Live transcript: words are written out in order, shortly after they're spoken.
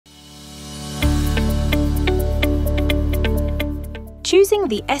Choosing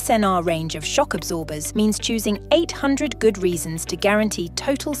the SNR range of shock absorbers means choosing 800 good reasons to guarantee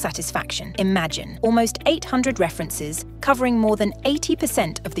total satisfaction. Imagine almost 800 references covering more than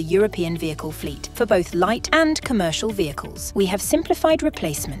 80% of the European vehicle fleet for both light and commercial vehicles. We have simplified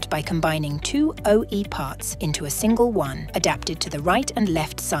replacement by combining two OE parts into a single one, adapted to the right and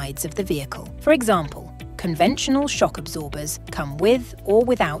left sides of the vehicle. For example, conventional shock absorbers come with or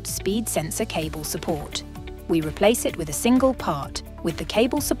without speed sensor cable support. We replace it with a single part, with the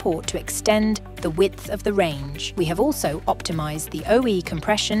cable support to extend the width of the range. We have also optimized the OE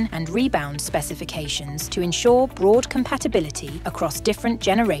compression and rebound specifications to ensure broad compatibility across different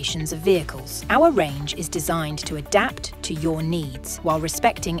generations of vehicles. Our range is designed to adapt to your needs while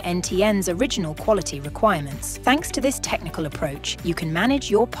respecting NTN's original quality requirements. Thanks to this technical approach, you can manage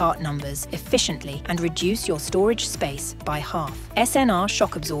your part numbers efficiently and reduce your storage space by half. SNR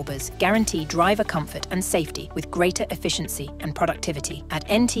shock absorbers guarantee driver comfort and safety with greater efficiency and productivity. At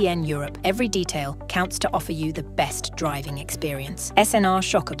NTN Europe, every detail counts to offer you the best driving experience. SNR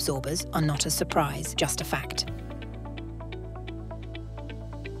shock absorbers are not a surprise, just a fact.